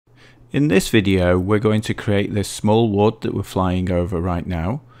In this video, we're going to create this small wood that we're flying over right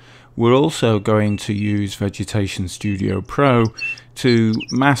now. We're also going to use Vegetation Studio Pro to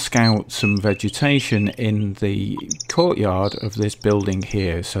mask out some vegetation in the courtyard of this building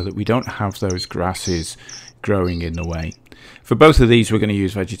here so that we don't have those grasses growing in the way. For both of these, we're going to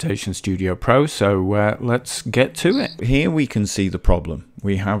use Vegetation Studio Pro, so let's get to it. Here we can see the problem.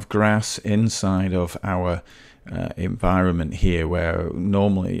 We have grass inside of our environment here, where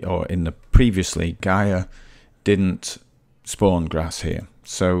normally, or in the previously, Gaia didn't spawn grass here.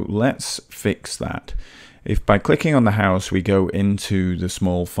 So let's fix that. If by clicking on the house we go into the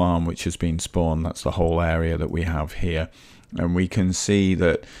small farm which has been spawned, that's the whole area that we have here, and we can see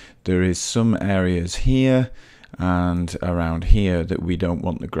that there is some areas here and around here that we don't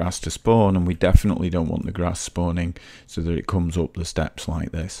want the grass to spawn, and we definitely don't want the grass spawning so that it comes up the steps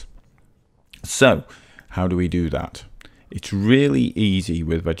like this. So how do we do that? It's really easy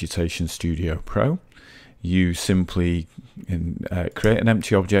with Vegetation Studio Pro. You simply create an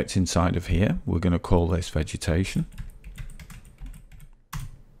empty object inside of here. We're going to call this vegetation,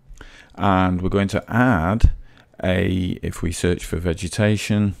 and we're going to add if we search for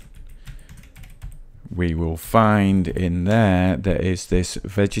vegetation, we will find in there is this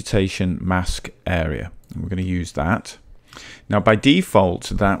vegetation mask area, and we're going to use that. Now by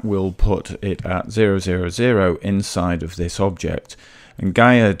default that will put it at 000 inside of this object, and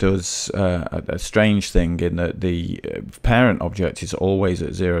Gaia does a strange thing in that the parent object is always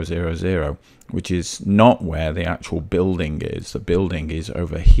at 000, which is not where the actual building is. The building is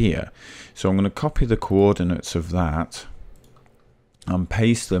over here. So I'm going to copy the coordinates of that and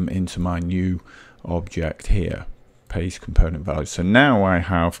paste them into my new object here. Paste component values. So now I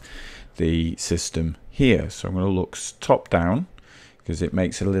have the system here. So I'm going to look top down because it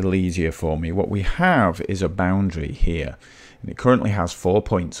makes it a little easier for me. What we have is a boundary here, and it currently has 4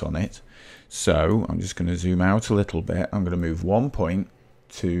 points on it. So I'm just going to zoom out a little bit. I'm going to move 1 point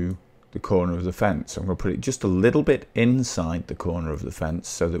to the corner of the fence. I'm going to put it just a little bit inside the corner of the fence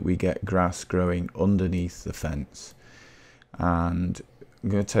so that we get grass growing underneath the fence. And I'm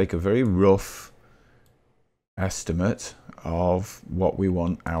going to take a very rough estimate of what we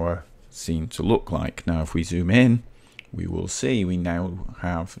want our scene to look like. Now if we zoom in, we will see we now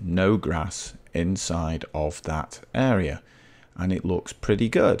have no grass inside of that area, and it looks pretty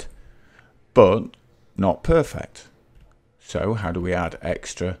good, but not perfect. So how do we add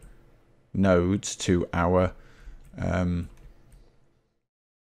extra nodes to our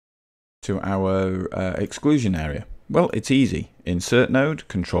exclusion area? Well, it's easy. Insert node,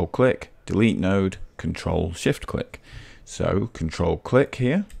 control click, delete node, control shift click. So control click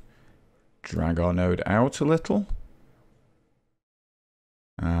here, drag our node out a little,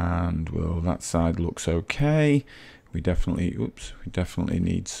 and well, that side looks okay. We definitely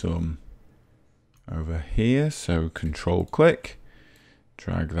need some over here. So control click,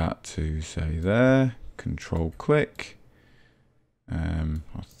 drag that to say there, control click.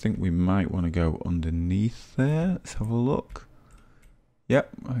 I think we might want to go underneath there. Let's have a look. Yep,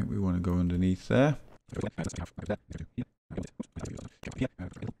 I think we want to go underneath there.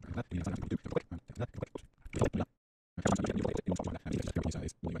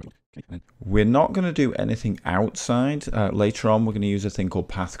 We're not going to do anything outside. Later on we're going to use a thing called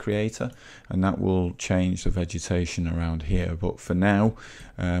Path Creator, and that will change the vegetation around here, but for now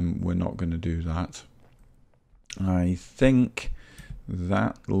we're not going to do that. I think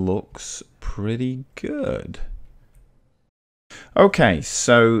that looks pretty good. Okay,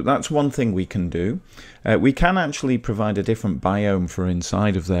 so that's one thing we can do. We can actually provide a different biome for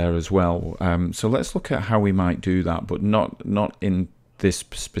inside of there as well. So let's look at how we might do that, but not in this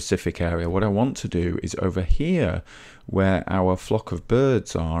specific area. What I want to do is over here where our flock of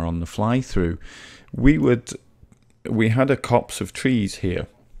birds are on the fly through. We had a copse of trees here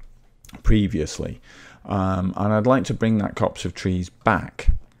previously, and I'd like to bring that copse of trees back.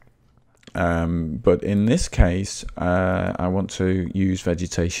 But in this case, I want to use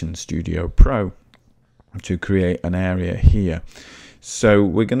Vegetation Studio Pro to create an area here. So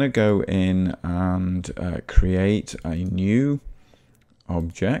we're going to go in and create a new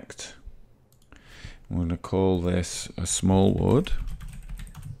object. I'm going to call this a small wood.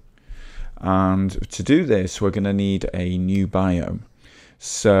 And to do this, we're going to need a new biome.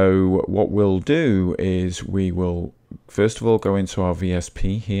 So what we'll do is we will first of all go into our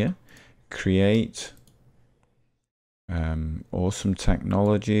VSP here, create awesome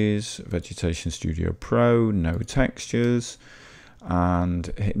technologies, Vegetation Studio Pro, no textures,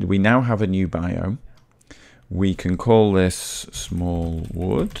 and we now have a new biome. We can call this small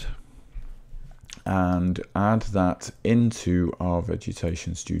wood, and add that into our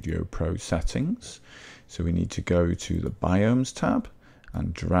Vegetation Studio Pro settings. So we need to go to the Biomes tab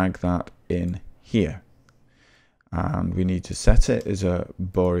and drag that in here. And we need to set it as a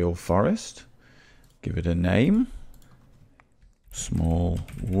boreal forest. Give it a name, small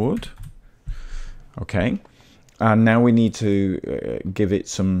wood. Okay, and now we need to give it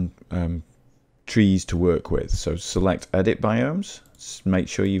some trees to work with. So select Edit Biomes, make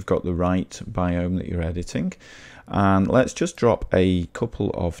sure you've got the right biome that you're editing, and let's just drop a couple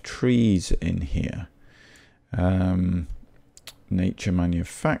of trees in here. Nature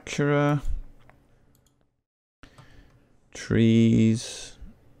Manufacturer, trees,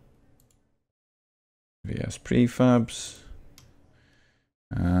 VS Prefabs,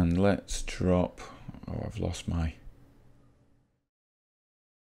 and let's drop, oh, I've lost my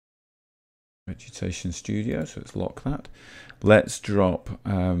Vegetation Studio, so let's lock that. Let's drop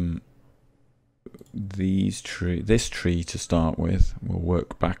this tree to start with. We'll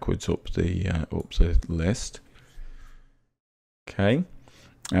work backwards up the list. Okay,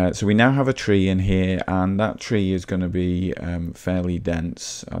 so we now have a tree in here, and that tree is going to be fairly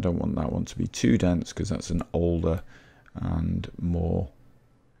dense. I don't want that one to be too dense because that's an older and more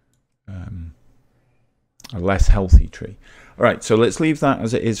a less healthy tree. All right, so let's leave that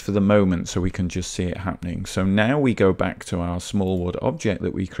as it is for the moment so we can just see it happening. So now we go back to our small wood object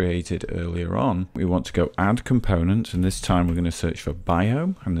that we created earlier on. We want to go add component, and this time we're going to search for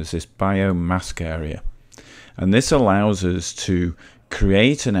biome, and there's this biome mask area. And this allows us to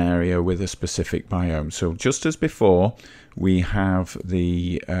create an area with a specific biome. So just as before, we have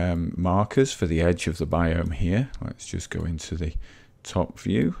the markers for the edge of the biome here. Let's just go into the top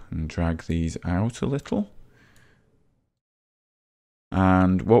view and drag these out a little.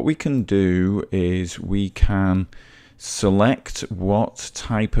 And what we can do is we can select what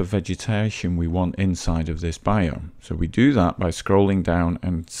type of vegetation we want inside of this biome. So we do that by scrolling down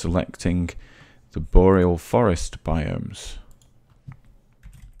and selecting the boreal forest biomes.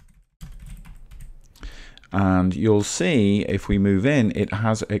 And you'll see if we move in, it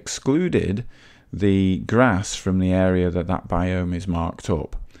has excluded the grass from the area that that biome is marked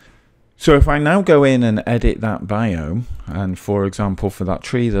up. So if I now go in and edit that biome, and for example for that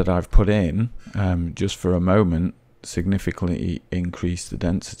tree that I've put in, just for a moment, significantly increase the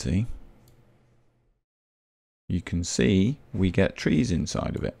density, you can see we get trees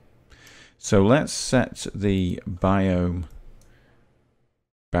inside of it. So let's set the biome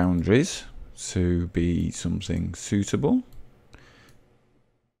boundaries to be something suitable.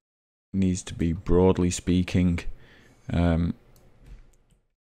 It needs to be, broadly speaking,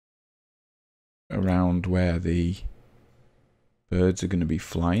 around where the birds are going to be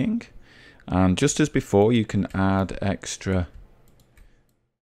flying. And just as before, you can add extra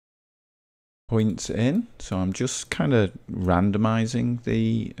points in. So I'm just kind of randomizing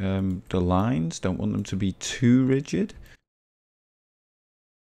the lines. Don't want them to be too rigid.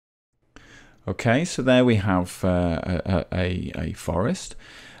 Okay, so there we have a forest.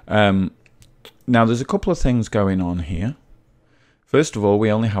 Now there's a couple of things going on here. First of all, we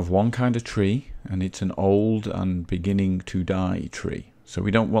only have one kind of tree, and it's an old and beginning to die tree. So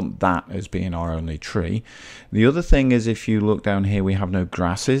we don't want that as being our only tree. The other thing is, if you look down here, we have no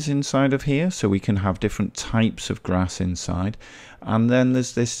grasses inside of here, so we can have different types of grass inside. And then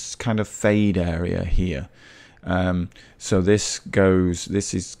there's this kind of fade area here. So this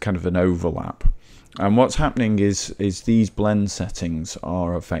is kind of an overlap. And what's happening is these blend settings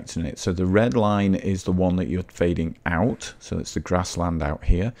are affecting it. So the red line is the one that you're fading out. So it's the grassland out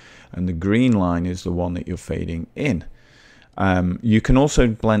here. And the green line is the one that you're fading in. You can also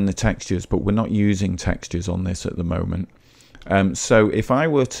blend the textures, but we're not using textures on this at the moment. So if I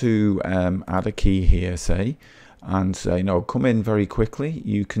were to add a key here, say, and say, no, come in very quickly,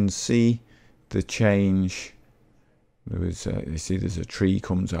 you can see the change. You see there's a tree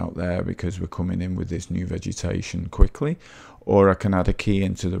comes out there because we're coming in with this new vegetation quickly. Or I can add a key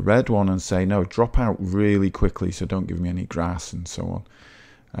into the red one and say, no, drop out really quickly, so don't give me any grass, and so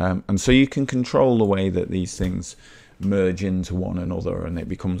on. And so you can control the way that these things merge into one another, and it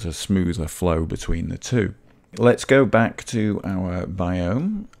becomes a smoother flow between the two. Let's go back to our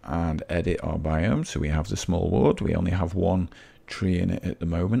biome and edit our biome. So we have the small wood. We only have one tree in it at the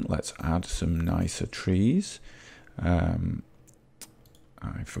moment. Let's add some nicer trees. I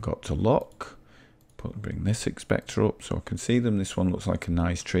forgot to lock. Bring this expector up so I can see them. This one looks like a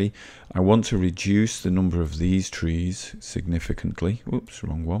nice tree. I want to reduce the number of these trees significantly. Whoops,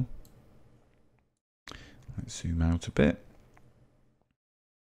 wrong one. Let's zoom out a bit.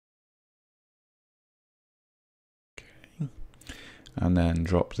 Okay. And then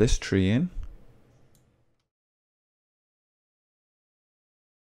drop this tree in.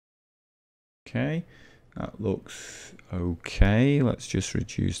 Okay, that looks okay. Let's just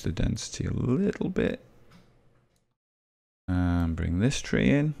reduce the density a little bit and bring this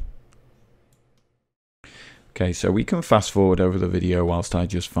tree in. Okay, so we can fast forward over the video whilst I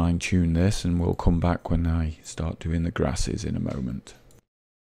just fine tune this, and we'll come back when I start doing the grasses in a moment.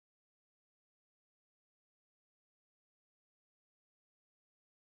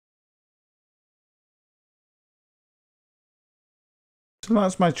 So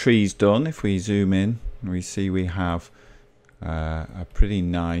that's my trees done. If we zoom in, we see we have a pretty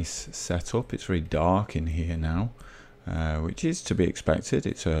nice setup. It's very dark in here now, which is to be expected.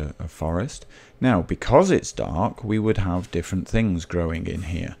 It's a forest. Now, because it's dark, we would have different things growing in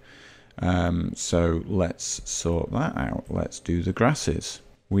here. So let's sort that out. Let's do the grasses.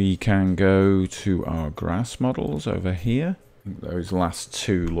 We can go to our grass models over here. Those last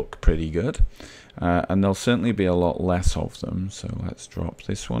two look pretty good. And there'll certainly be a lot less of them. So let's drop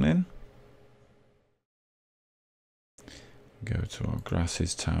this one in. Go to our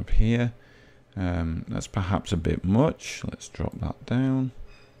grasses tab here. That's perhaps a bit much. Let's drop that down.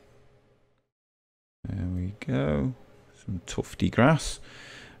 There we go. Some tufty grass.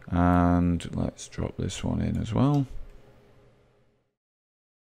 And let's drop this one in as well.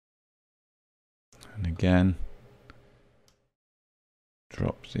 And again,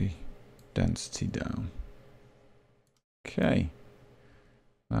 drop the density down. Okay.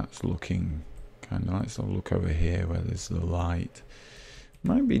 That's looking kind of nice. I'll look over here where there's the light.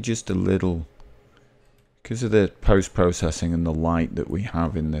 Might be just a little, because of the post-processing and the light that we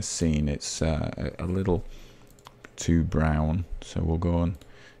have in this scene, it's a little too brown. So we'll go and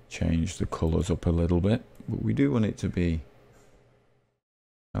change the colors up a little bit. But we do want it to be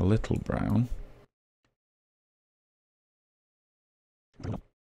a little brown.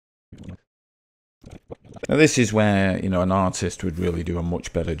 Now this is where, you know, an artist would really do a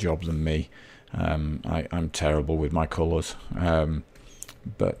much better job than me. I'm terrible with my colors.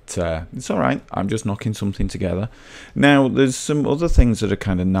 But it's all right. I'm just knocking something together. Now, there's some other things that are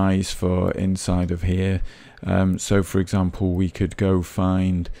kind of nice for inside of here. So, for example, we could go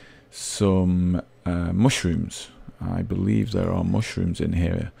find some mushrooms. I believe there are mushrooms in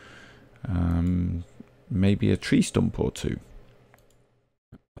here. Maybe a tree stump or two.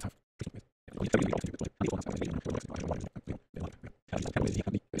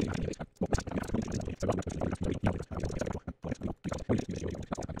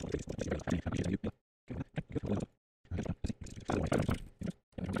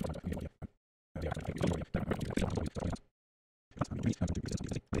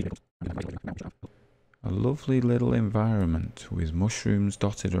 A lovely little environment with mushrooms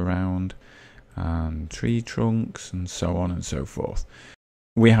dotted around and tree trunks and so on and so forth.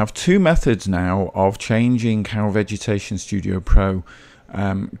 We have two methods now of changing how Vegetation Studio Pro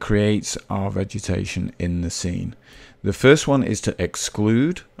creates our vegetation in the scene. The first one is to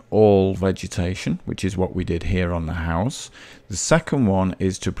exclude all vegetation, which is what we did here on the house. The second one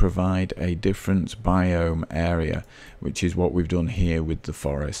is to provide a different biome area, which is what we've done here with the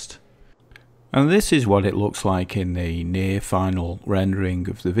forest. And this is what it looks like in the near final rendering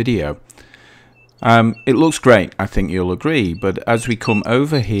of the video. It looks great, I think you'll agree, but as we come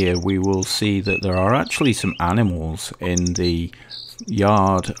over here we will see that there are actually some animals in the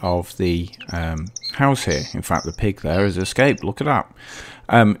yard of the house here. In fact, the pig there has escaped. Look at that.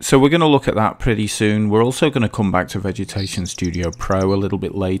 So we're going to look at that pretty soon. We're also going to come back to Vegetation Studio Pro a little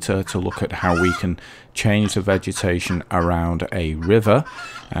bit later to look at how we can change the vegetation around a river.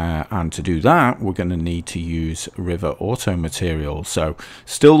 And to do that, we're going to need to use river auto material. So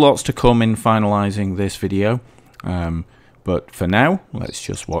still lots to come in finalizing this video. But for now, let's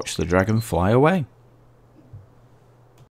just watch the dragon fly away.